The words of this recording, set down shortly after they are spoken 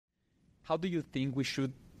how do you think we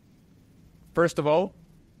should, first of all,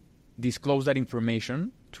 disclose that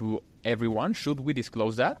information to everyone? Should we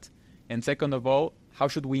disclose that? And second of all, how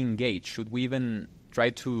should we engage? Should we even try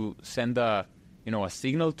to send a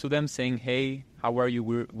signal to them saying, hey, how are you?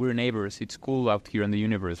 We're neighbors. It's cool out here in the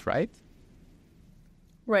universe, right?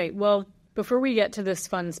 Right. Well, before we get to this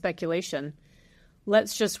fun speculation,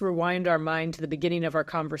 let's just rewind our mind to the beginning of our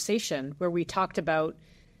conversation where we talked about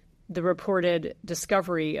the reported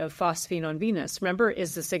discovery of phosphine on Venus. Remember,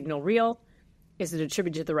 is the signal real? Is it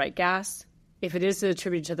attributed to the right gas? If it is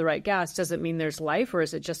attributed to the right gas, does it mean there's life, or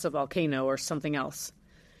is it just a volcano or something else?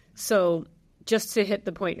 So just to hit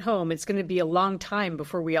the point home, it's going to be a long time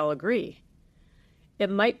before we all agree. It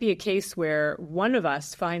might be a case where one of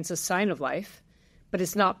us finds a sign of life, but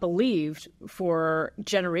it's not believed for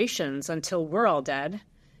generations until we're all dead,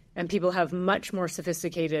 and people have much more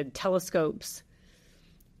sophisticated telescopes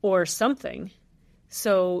or something.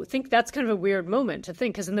 So I think that's kind of a weird moment to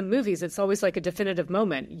think, because in the movies, it's always like a definitive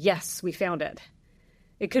moment. Yes, we found it.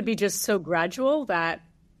 It could be just so gradual that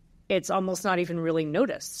it's almost not even really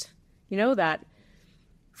noticed. You know, that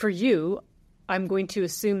for you, I'm going to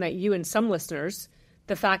assume that you and some listeners,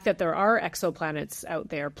 the fact that there are exoplanets out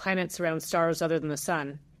there, planets around stars other than the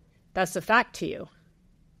sun, that's a fact to you.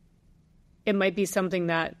 It might be something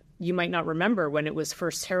that you might not remember when it was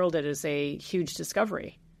first heralded as a huge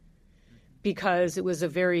discovery, because it was a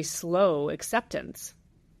very slow acceptance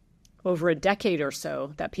over a decade or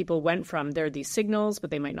so that people went from, there are these signals, but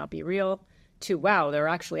they might not be real, to, wow, they're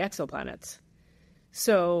actually exoplanets.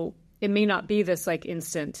 So it may not be this like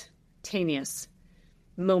instantaneous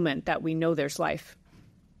moment that we know there's life.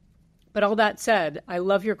 But all that said, I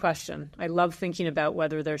love your question. I love thinking about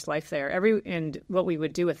whether there's life there, and what we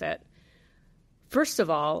would do with it. First of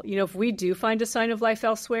all, if we do find a sign of life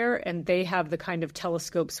elsewhere and they have the kind of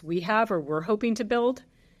telescopes we have or we're hoping to build,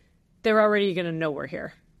 they're already going to know we're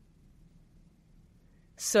here.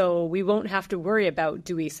 So we won't have to worry about,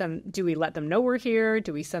 do we let them know we're here?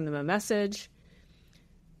 Do we send them a message?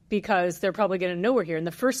 Because they're probably going to know we're here. And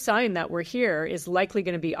the first sign that we're here is likely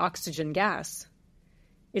going to be oxygen gas.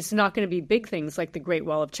 It's not going to be big things like the Great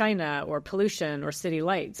Wall of China or pollution or city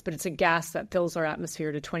lights, but it's a gas that fills our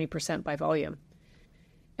atmosphere to 20% by volume.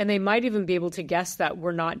 And they might even be able to guess that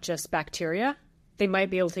we're not just bacteria. They might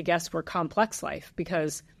be able to guess we're complex life,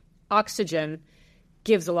 because oxygen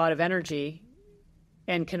gives a lot of energy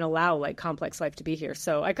and can allow like complex life to be here.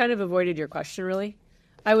 So I kind of avoided your question, really.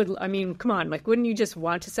 Come on, like, wouldn't you just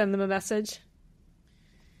want to send them a message?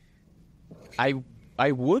 I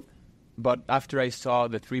would, but after I saw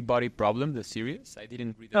the Three-Body Problem, the series, I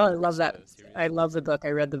didn't read it. Oh, I love that. I love the book. I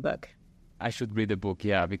read the book. I should read the book,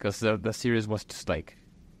 yeah, because the series was just like,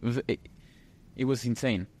 it was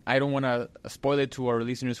insane. I don't want to spoil it to our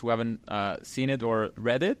listeners who haven't seen it or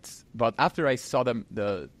read it, but after I saw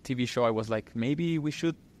the TV show, I was like, maybe we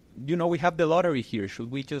should, we have the lottery here.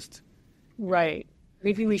 Should we just... Right.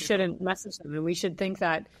 Maybe we shouldn't message them, and we should think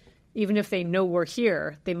that even if they know we're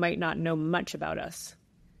here, they might not know much about us.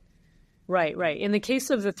 Right. In the case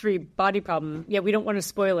of the Three-Body Problem, yeah, we don't want to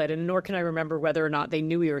spoil it, and nor can I remember whether or not they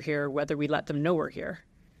knew we were here, whether we let them know we're here.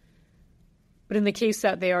 But in the case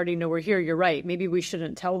that they already know we're here, you're right. Maybe we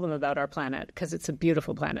shouldn't tell them about our planet, because it's a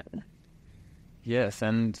beautiful planet. Yes,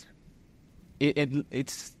 and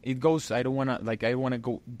it goes. I don't want to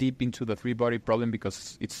go deep into the Three-Body Problem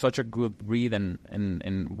because it's such a good read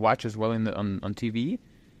and watch as well on TV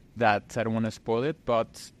that I don't want to spoil it.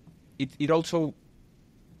 But it also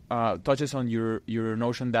touches on your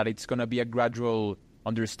notion that it's going to be a gradual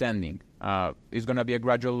understanding. It's going to be a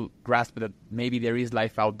gradual grasp that maybe there is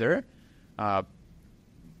life out there.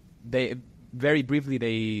 They very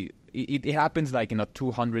briefly it happens like in a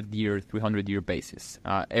 200-year, 300-year basis.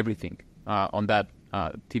 Everything on that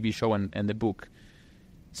TV show and the book.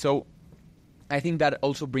 So I think that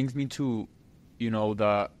also brings me to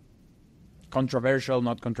the controversial,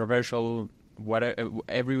 not controversial,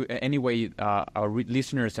 anyway, our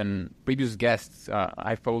listeners and previous guests,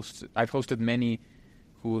 I've hosted many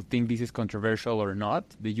who think this is controversial or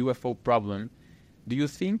not, the UFO problem. Do you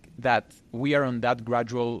think that we are on that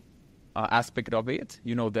gradual aspect of it?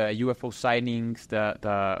 The UFO sightings,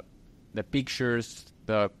 the pictures,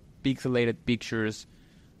 the pixelated pictures,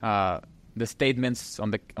 the statements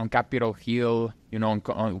on Capitol Hill, in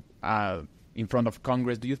front of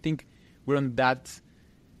Congress. Do you think we're on that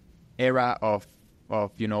era of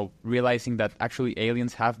realizing that actually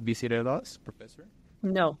aliens have visited us, Professor?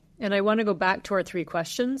 No. And I want to go back to our three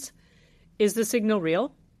questions. Is the signal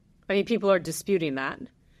real? I mean, people are disputing that.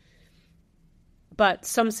 But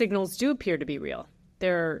some signals do appear to be real.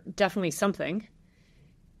 They're definitely something.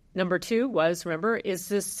 Number two was, remember, is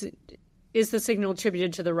this is the signal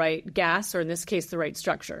attributed to the right gas, or in this case, the right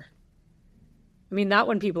structure? I mean, that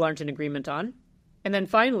one people aren't in agreement on. And then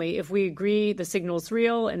finally, if we agree the signal's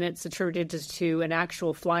real and it's attributed to an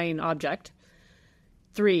actual flying object,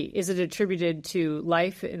 3, is it attributed to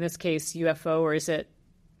life, in this case, UFO, or is it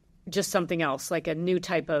just something else, like a new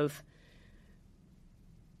type of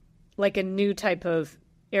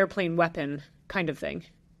airplane weapon kind of thing?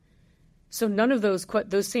 So none of those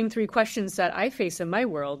same 3 questions that I face in my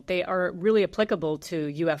world, they are really applicable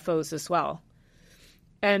to UFOs as well.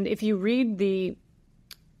 And if you read the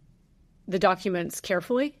documents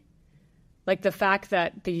carefully, like the fact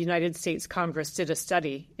that the United States Congress did a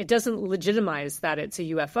study, it doesn't legitimize that it's a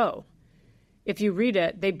UFO. If you read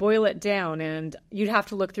it, they boil it down, and you'd have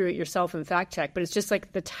to look through it yourself and fact check, but it's just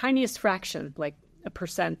like the tiniest fraction, like a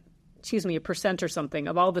percent or something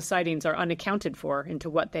of all the sightings are unaccounted for into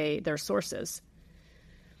what their source is.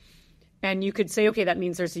 And you could say, okay, that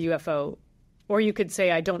means there's a UFO. Or you could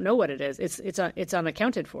say, I don't know what it is. It's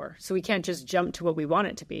unaccounted for. So we can't just jump to what we want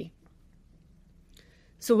it to be.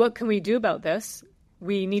 So what can we do about this?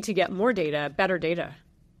 We need to get more data, better data.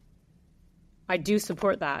 I do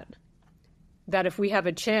support that. That if we have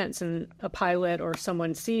a chance and a pilot or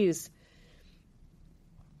someone sees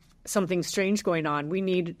something strange going on, we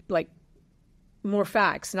need like more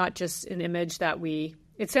facts, not just an image that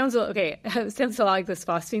it sounds a lot like this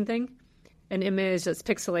phosphine thing, an image that's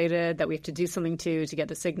pixelated that we have to do something to get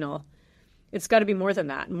the signal. It's got to be more than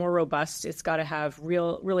that, more robust. It's got to have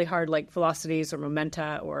really hard like velocities or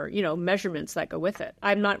momenta or, measurements that go with it.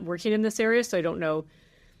 I'm not working in this area, so I don't know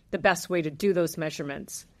the best way to do those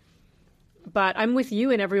measurements. But I'm with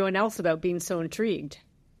you and everyone else about being so intrigued.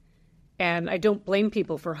 And I don't blame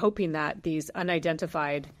people for hoping that these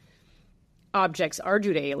unidentified objects are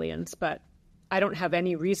due to aliens, but I don't have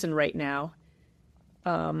any reason right now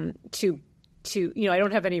I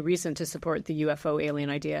don't have any reason to support the UFO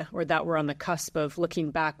alien idea, or that we're on the cusp of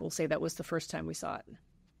looking back. We'll say that was the first time we saw it.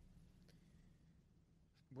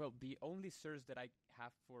 Well, the only source that I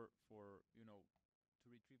have for to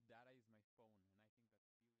retrieve data is my phone, and I think